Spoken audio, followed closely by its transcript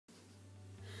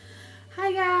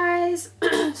Hi guys!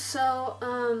 So,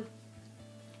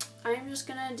 I'm just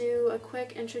gonna do a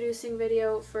quick introducing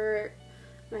video for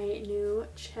my new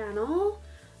channel.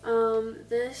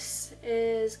 This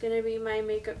is gonna be my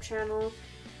makeup channel.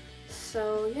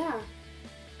 So yeah,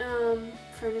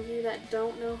 for any of you that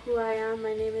don't know who I am,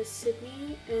 my name is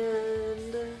Sydney,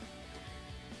 and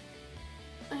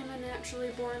I'm a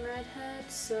naturally born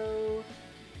redhead, so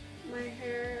my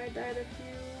hair I dyed a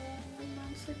few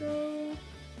months ago.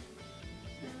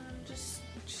 And I'm just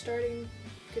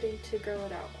getting to grow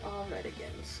it out all red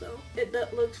again, so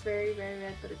that looks very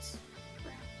red, but it's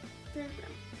brown, very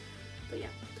brown. But yeah,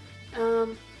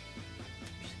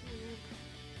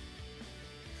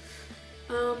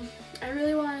 I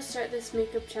really want to start this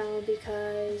makeup channel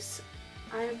because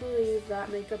I believe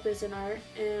that makeup is an art,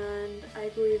 and I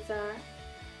believe that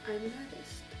I'm an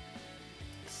artist.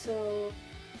 So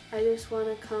I just want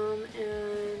to come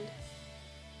and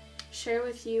share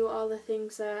with you all the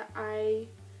things that I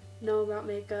know about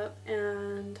makeup,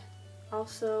 and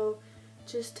also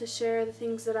just to share the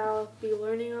things that I'll be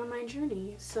learning on my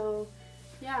journey. So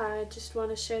yeah, I just want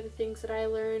to share the things that I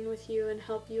learn with you and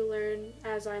help you learn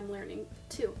as I'm learning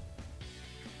too.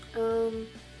 Well,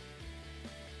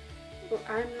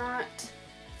 I'm not,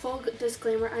 full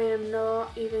disclaimer, I am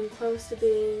not even close to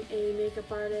being a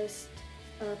makeup artist,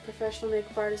 a professional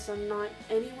makeup artist. I'm not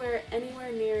anywhere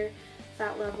near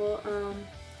that level.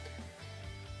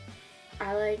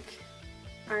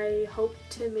 I hope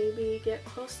to maybe get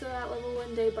close to that level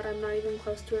one day, but I'm not even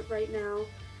close to it right now.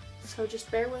 So just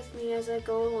bear with me as I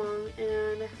go along,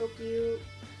 and I hope you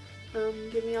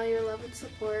give me all your love and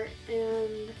support.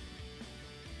 And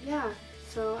yeah,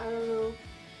 so I don't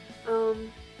know.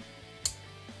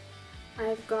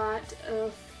 I've got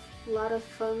a lot of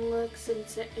fun looks and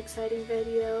exciting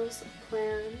videos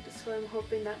planned, so I'm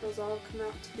hoping that those all come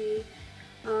out to be.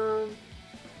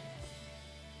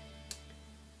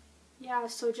 Yeah,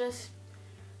 so just,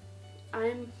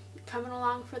 I'm coming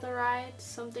along for the ride,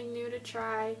 something new to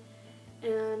try,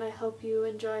 and I hope you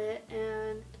enjoy it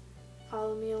and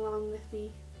follow along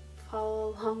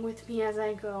with me as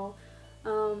I go.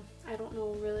 I don't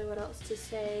know really what else to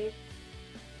say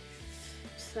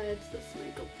besides this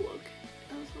makeup look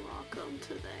as welcome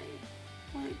today.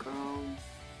 Like, girl,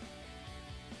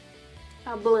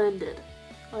 I blended.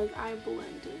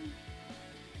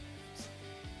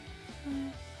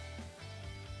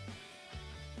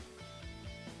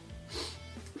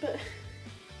 But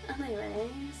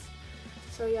anyways,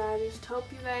 so yeah, I just hope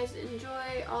you guys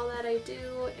enjoy all that I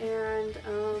do, and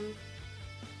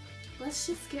let's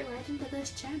just get right into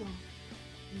this channel.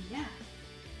 Yeah.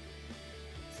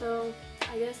 So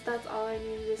I guess that's all I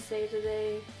needed to say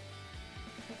today.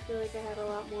 I feel like I had a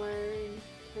lot more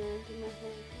planned in my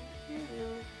head. You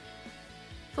know.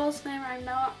 Full disclaimer,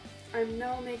 I'm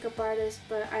no makeup artist,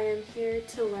 but I am here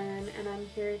to learn, and I'm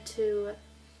here to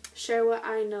share what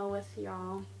I know with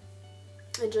y'all,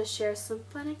 and just share some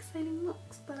fun, exciting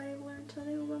looks that I've learned to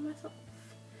do by myself.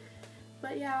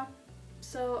 But yeah,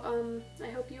 so I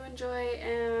hope you enjoy,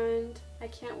 and I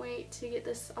can't wait to get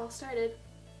this all started.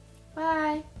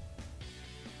 Bye!